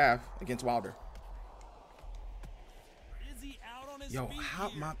 Yeah, you have against Wilder. Is he out on his Yo, feet how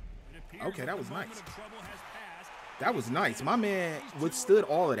here? my... It appears Okay, that the was moment nice. of trouble has passed. That was nice. My man withstood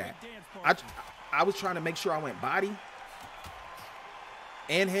all of that. I was trying to make sure I went body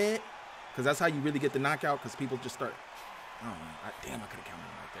and head, because that's how you really get the knockout, because people just start... Oh, man. Damn, I could have counted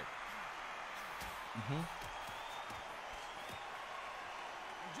him right there.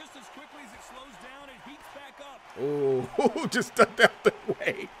 And just as quickly as it slows down, it heats back up. Oh, just stuck out the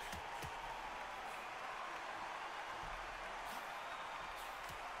way.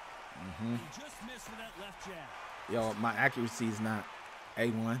 He just missed with that left jab. Yo, my accuracy is not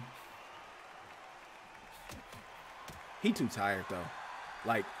A1. He too tired, though.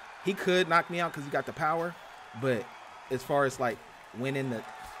 Like, he could knock me out because he got the power, but as far as, like, winning the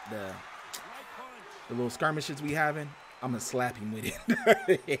little skirmishes we having, I'm going to slap him with it. Despite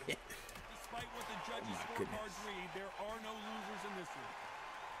what the judges' My scorecards goodness. read, there are no losers in this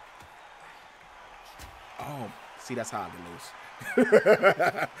one. Oh, see, that's how I can lose.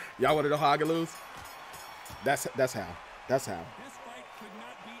 Y'all want to know how I can lose? That's how. That's how. This fight could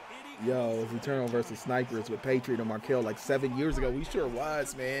not be any Yo, it was Eternal versus Snipers with Patriot and Markel like 7 years ago. We sure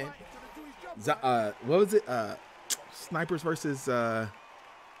was, man. What was it? Snipers versus...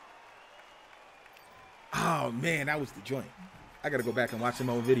 Oh, man, that was the joint. I got to go back and watch some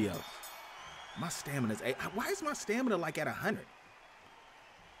old videos. My stamina's... Why is my stamina like at 100?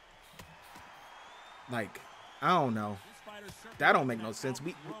 Like, I don't know. That don't make no sense.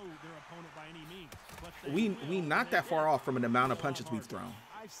 We not that far off from an amount of punches we've thrown.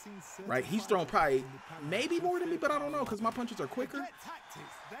 Right? He's thrown probably maybe more than me, but I don't know because my punches are quicker.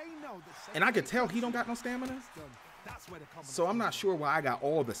 And I could tell he don't got no stamina. So I'm not sure why I got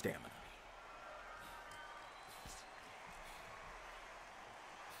all the stamina.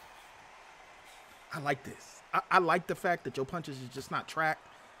 I like this. I like the fact that your punches is just not tracked.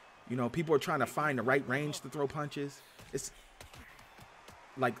 You know, people are trying to find the right range to throw punches. It's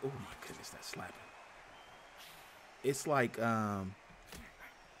like, oh my goodness, that's slapping. It's like, That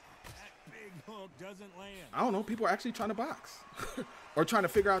big hook doesn't land. I don't know, people are actually trying to box or trying to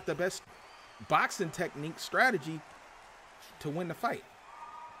figure out the best boxing technique strategy to win the fight.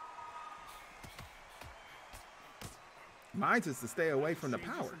 Mine's is to stay away from the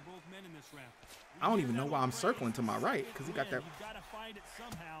power. I don't even know why I'm circling to my right because he got that. You've got to find it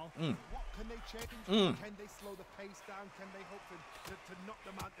somehow. What can they change? Can they slow the pace down? Can they hope to knock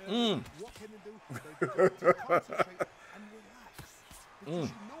them out early? What can they do? They've got to concentrate and relax. Because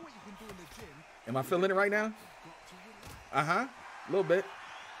you know what you can do in the gym. Am I feeling it right now? You've got to relax. A little bit.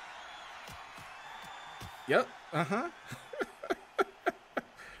 Yep. Either man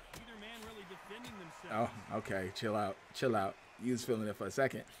really defending themselves. Oh, okay. Chill out. Chill out. You was feeling it for a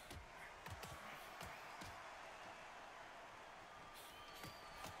second.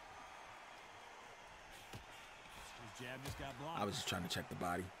 His jab just got blocked. I was just trying to check the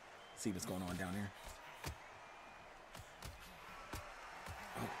body, see what's going on down there.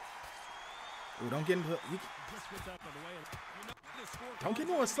 Oh, don't get into don't get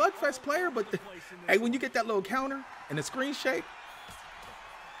into a slugfest player, but hey, when you get that little counter and the screen shake,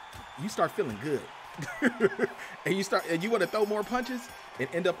 you start feeling good. and you want to throw more punches and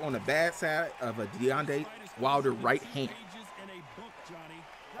end up on the bad side of a Deontay Wilder right hand.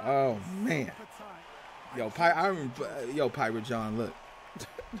 Oh man. Yo, I remember, Pirate John, look.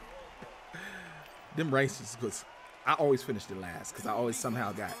 Them races was, I always finished it last because I always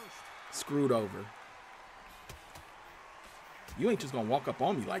somehow got screwed over. You ain't just gonna walk up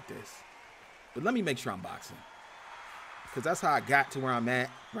on me like this. But let me make sure I'm boxing. Because that's how I got to where I'm at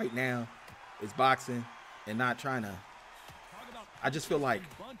right now, is boxing and not trying to. I just feel like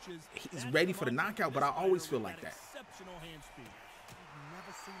he's ready for the knockout, but I always feel like that.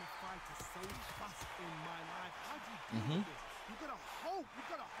 Never seen a fighter so fast in my life. How do you do this? You gotta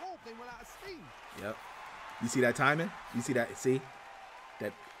hope they run out of steam. Yep. You see that timing? You see that? See?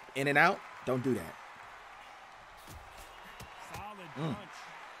 That in and out? Don't do that. Solid punch.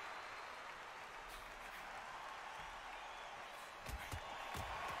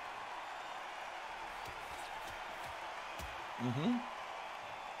 You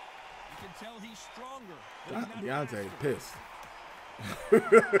can tell he's stronger. But he's not Deontay faster. pissed.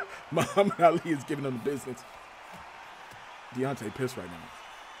 Muhammad Ali is giving him the business. Deontay pissed right now.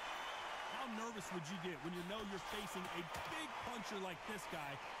 How nervous would you get when you know you're facing a big puncher like this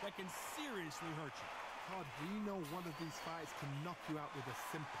guy that can seriously hurt you? God, we know one of these fights can knock you out with a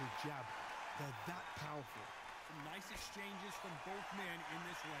simple jab. They're that powerful. Some nice exchanges from both men in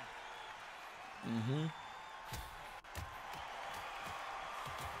this round.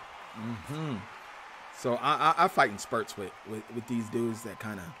 So I fight in spurts with these dudes that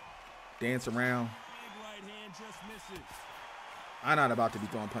kind of dance around. Big right hand just misses. I'm not about to be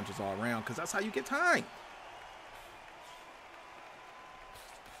throwing punches all around because that's how you get time.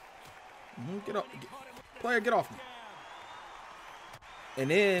 Get off, player, get off me.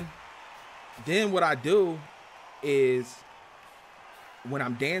 And then what I do is when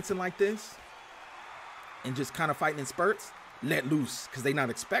I'm dancing like this and just kind of fighting in spurts, let loose because they're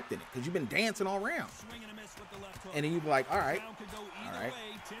not expecting it because you've been dancing all around. And then you be like, all right.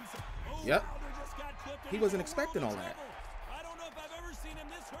 Yep. He wasn't expecting all that. I don't know if I've ever seen him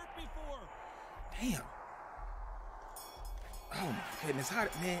this hurt before. Damn. Oh my goodness. How,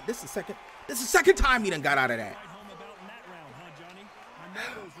 man, this is the second time he done got out of that.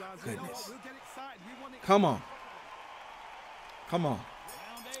 Goodness. Come on. Come on.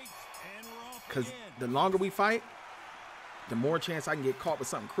 Because the longer we fight, the more chance I can get caught with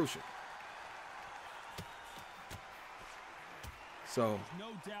something crucial. So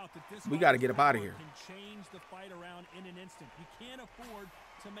we got to get up out of here. Change the fight around in an instant. You can't afford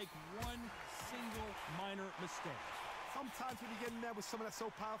to make one single minor mistake. Sometimes when you get in there with someone that's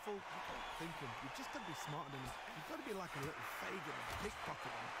so powerful, you don't think him. You've just got to be smarter than him. You've got to be like a little Fagin and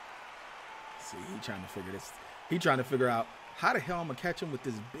pickpocket him. See, he trying to figure this. He trying to figure out how the hell I'm gonna catch him with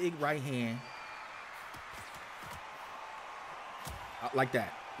this big right hand. Like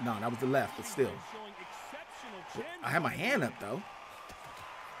that. No, that was the left, but still. I had my hand up though.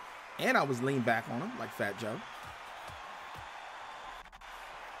 And I was leaned back on him like Fat Joe.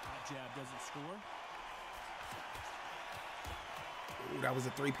 That jab doesn't score. Ooh, that was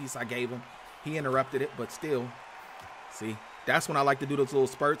a three-piece I gave him. He interrupted it, but still. See, that's when I like to do those little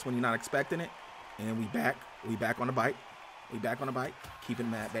spurts when you're not expecting it. And we back on the bite. We back on the bite. Keeping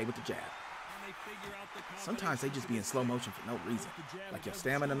him at bay with the jab. Sometimes they just be in slow motion for no reason. Like your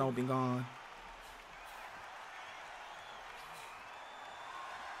stamina don't be gone.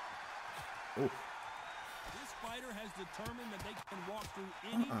 Ooh. This fighter has determined that they can walk through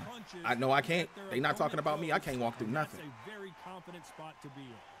any punches. I know I can't. They not talking about me. I can't walk through nothing. That's a very confident spot to be in.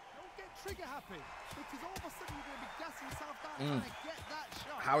 Don't get trigger happy because all of a sudden you're going to be gassing yourself down trying to get that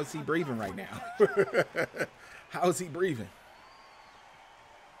shot. How is he breathing right now? How is he breathing?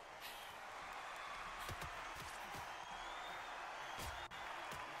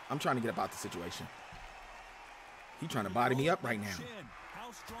 I'm trying to get about the situation. He's trying to body me up right now. How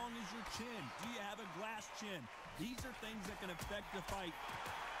strong is your chin? Do you have a glass chin? These are things that can affect the fight.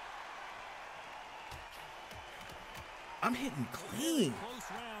 I'm hitting clean. Close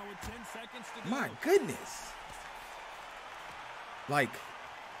round with 10 seconds to go. My goodness. Like,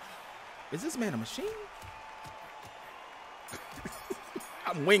 is this man a machine?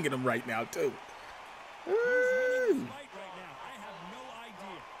 I'm winging him right now, too.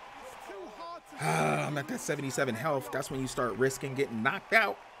 I'm at that 77 health. That's when you start risking getting knocked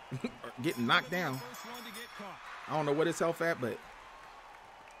out. Or getting knocked down. I don't know what his health at, but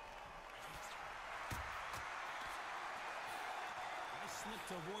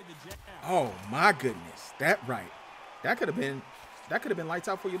oh my goodness. That right. That could have been lights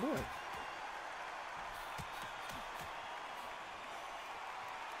out for your boy.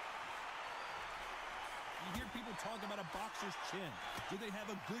 Talk about a boxer's chin. Do they have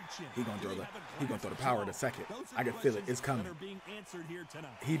a good chin? He gonna throw the power in a second. I can feel it. It's coming. Being answered here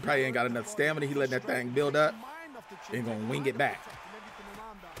tonight. He probably ain't got enough stamina. He letting that thing build up. And gonna wing it back.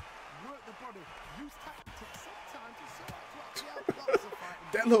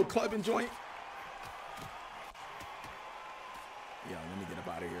 That little clubbing joint. Yeah, let me get up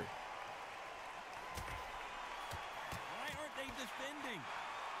out of here. Why aren't they defending?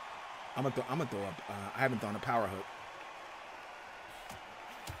 I'm gonna throw up. I haven't thrown a power hook.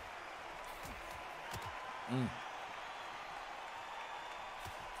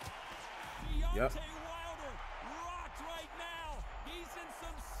 Yep. Wilder rocked right now. He's in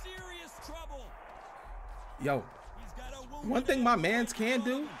some serious trouble. Yo, one thing my mans can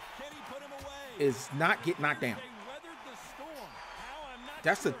do is not get knocked down.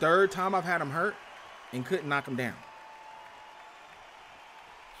 That's the third time I've had him hurt and couldn't knock him down.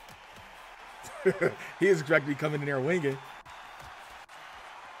 He is expected to be coming in there winging.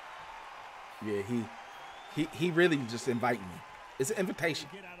 Yeah, he really just inviting me. It's an invitation.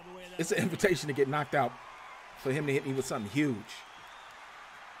 It's an invitation to get knocked out for him to hit me with something huge.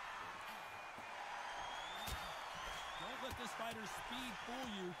 Don't let this fighter's speed fool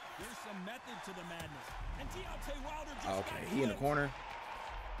you. There's some method to the madness. And Deontay Wilder just okay, he in the corner.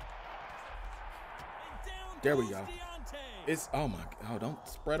 There we go. It's, oh my, oh, don't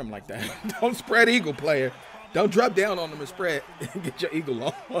spread him like that. Don't spread eagle, player. Don't drop down on them and spread. Get your eagle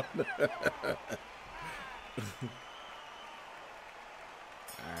on.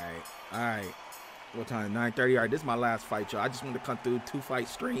 All right. What time? 9:30. All right, this is my last fight, y'all. I just wanted to come through 2-fight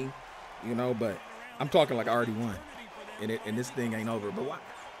stream, you know, but I'm talking like I already won, and this thing ain't over. But why?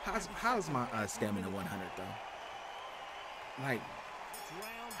 How's my stamina 100 though? Like,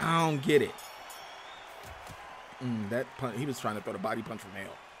 I don't get it. That punch, he was trying to throw the body punch from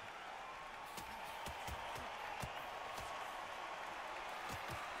hell.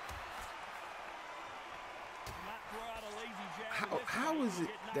 How is it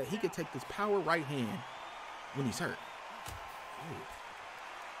that he could take this power right hand when he's hurt?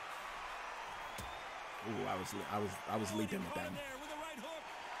 Ooh, I was leaping at that.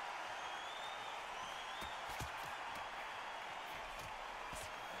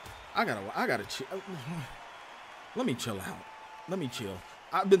 I gotta chill. Let me chill out. Let me chill.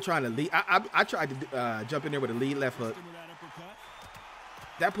 I've been trying to lead. I tried to jump in there with a lead left hook.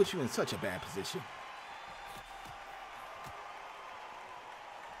 That puts you in such a bad position.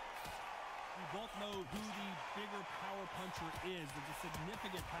 We both know who the bigger power puncher is. There's a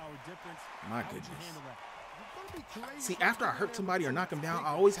significant power difference. My How would goodness. you handle that? See, after I hurt somebody or knock them down,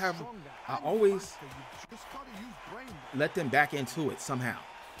 I always let them back into it somehow.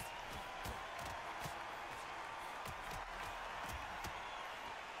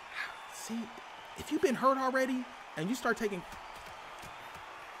 See, if you've been hurt already and you start taking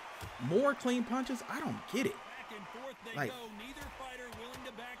more clean punches, I don't get it. Back and forth they Like, go. Neither fighter willing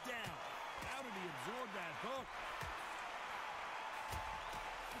to back down. How did he absorb that hook?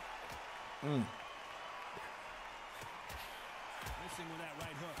 Missing with that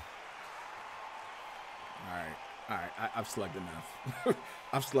right hook. All right. I've slugged enough.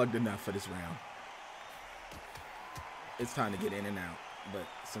 I've slugged enough for this round. It's time to get in and out. But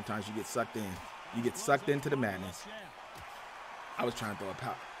sometimes you get sucked in. You get sucked into the madness. I was trying to throw a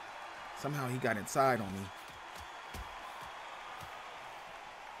pop. Somehow he got inside on me.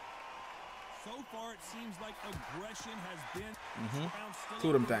 So far, it seems like aggression has been. Two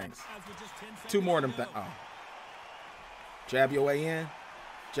of them things. Two more of them things. Oh. Jab your way in.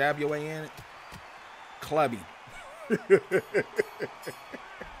 Jab your way in. Clubby.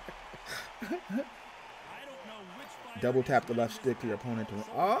 Double tap the left stick to your opponent.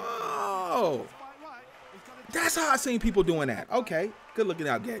 Oh! That's how I seen people doing that. Okay. Good looking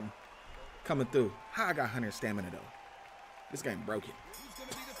out, getting. Coming through. How I got 100 stamina, though. This game broken.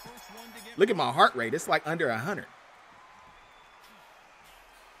 Look at my heart rate. It's like under 100.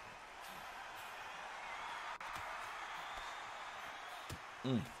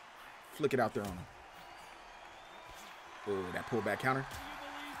 Flick it out there on him. Ooh, that pullback counter.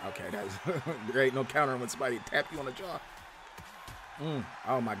 Okay, there ain't no counter when somebody tap you on the jaw.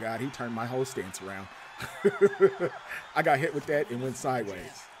 Oh my God, he turned my whole stance around. I got hit with that and went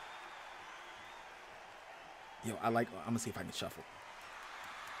sideways. Yo, I'm gonna see if I can shuffle.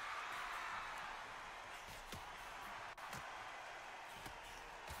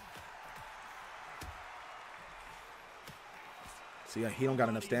 See, he don't got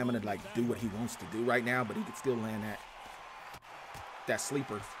enough stamina to like do what he wants to do right now, but he could still land that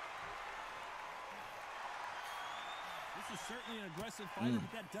sleeper. This is certainly an aggressive fighter,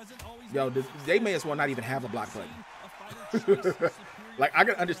 but that doesn't always. Yo, they may as well not even have a block button. Like, I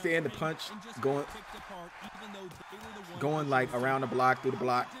can understand the punch going like around the block, through the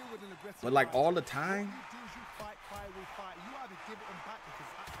block, but like all the time.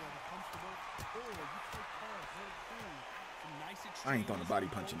 I ain't thrown a body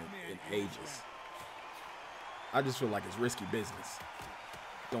punch in ages. I just feel like it's risky business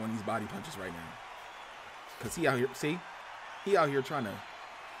throwing these body punches right now. Because he out here, see? He out here trying to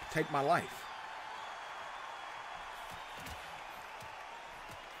take my life.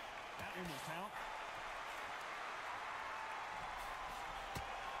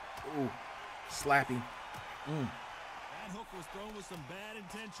 Ooh, slappy. That hook was thrown with some bad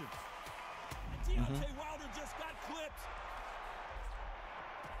intentions. And Deontay Wilder just got clipped.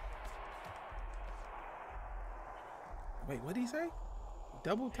 Wait, what did he say?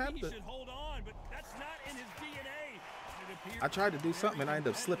 Double tap He the. should hold on, but that's not in his DNA. I tried to do something and I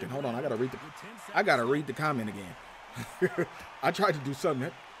ended up slipping. Hold on, I gotta read the comment again. I tried to do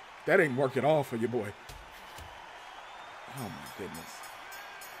something that ain't work at all for your boy. Oh my goodness.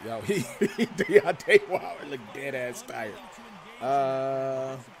 Yo, Deontay Wilder look dead ass tired.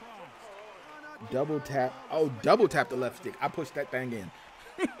 Double tap. Oh, double tap the left stick. I pushed that thing in.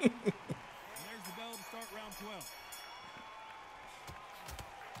 There's the bell to start round 12.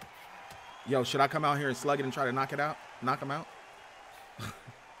 Yo, should I come out here and slug it and try to knock it out? Knock him out?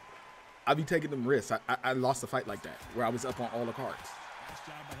 I'll be taking them risks. I lost a fight like that where I was up on all the cards. Nice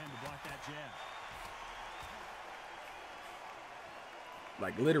job by him to block that jab.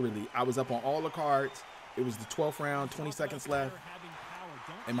 Like literally, I was up on all the cards. It was the 12th round, 20 seconds left,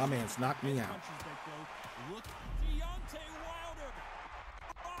 and my man's knocked me out. Look, Deontay Wilder.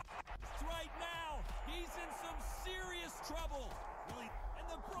 Right now, he's in some serious trouble. Really, and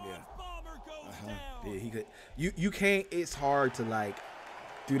the bronze bomber goes down. Yeah, he could. You can't. It's hard to like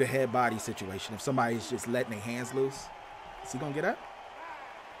do the head body situation if somebody's just letting their hands loose. Is he gonna get up?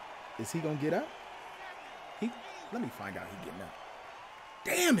 Is he gonna get up? Let me find out he getting up.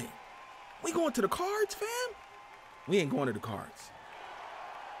 Damn it! We going to the cards, fam? We ain't going to the cards.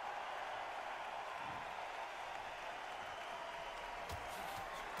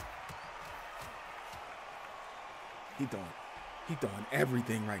 He throwing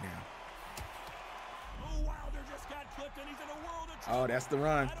everything right now. Oh, Wilder just got clipped and he's in a world of trouble. Oh, that's the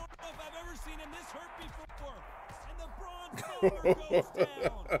run. I don't know if I've ever seen him this hurt before. And the bronze bomber goes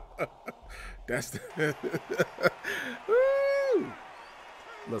down. That's the Woo!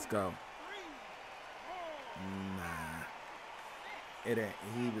 Let's go. Nah. It ain't.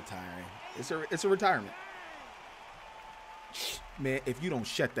 He retiring. It's a retirement. Man, if you don't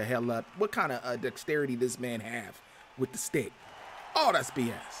shut the hell up, what kind of dexterity this man have with the stick? Oh, that's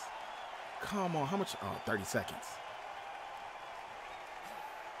BS. Come on, how much? Oh, 30 seconds.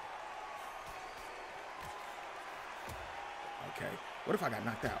 Okay. What if I got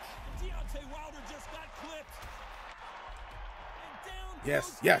knocked out? Deontay Wilder just got clipped. And down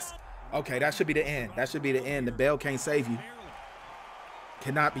Yes, goes yes. down. Okay, that should be the end. That should be the end. The bell can't save you.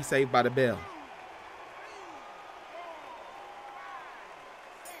 Cannot be saved by the bell.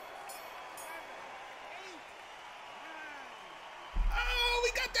 Oh,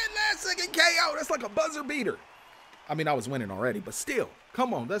 we got that last second KO. That's like a buzzer beater. I mean, I was winning already, but still.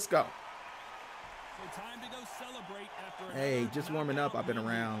 Come on, let's go. So time to go celebrate after Hey, just warming up. I've been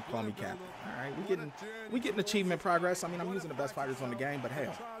around. Call me Captain. All right, we getting achievement progress. I mean, I'm using the best fighters on the game, but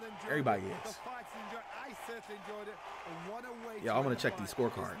hell, everybody is. Yeah, I want to check these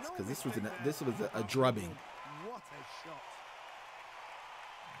scorecards because this was a drubbing. What a shot.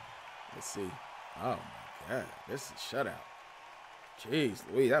 Let's see. Oh my God, this is a shutout. Jeez,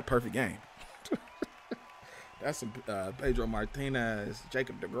 Louis, that perfect game. That's some Pedro Martinez,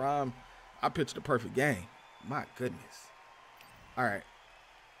 Jacob deGrom. I pitched a perfect game. My goodness. All right.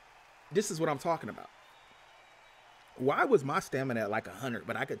 This is what I'm talking about. Why was my stamina at like 100,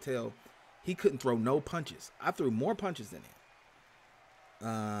 but I could tell he couldn't throw no punches. I threw more punches than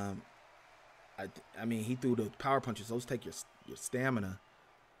him. I mean, he threw the power punches. Those take your stamina.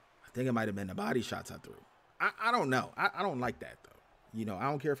 I think it might have been the body shots I threw. I don't know. I don't like that, though. You know, I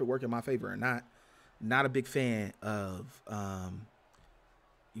don't care if it worked in my favor or not. Not a big fan of,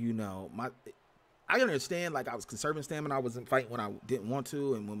 you know, I understand, like, I was conserving stamina. I wasn't fighting when I didn't want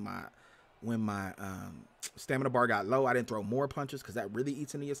to. And when my stamina bar got low, I didn't throw more punches because that really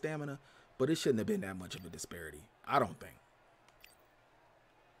eats into your stamina. But it shouldn't have been that much of a disparity. I don't think.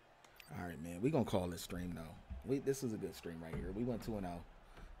 All right, man. We're going to call this stream, though. This is a good stream right here. We went 2-0.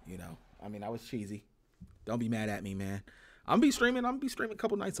 You know, I mean, I was cheesy. Don't be mad at me, man. I'm gonna be streaming a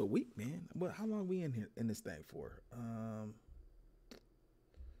couple nights a week, man. But how long are we in here in this thing for? I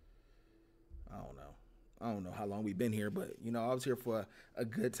don't know how long we've been here, but you know, I was here for a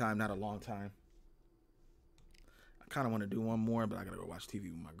good time, not a long time. I kind of want to do one more, but I gotta go watch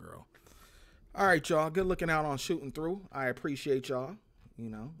TV with my girl. All right, y'all. Good looking out on Shooting Through. I appreciate y'all. You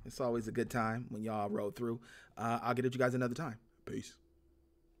know, it's always a good time when y'all roll through. I'll get at you guys another time. Peace.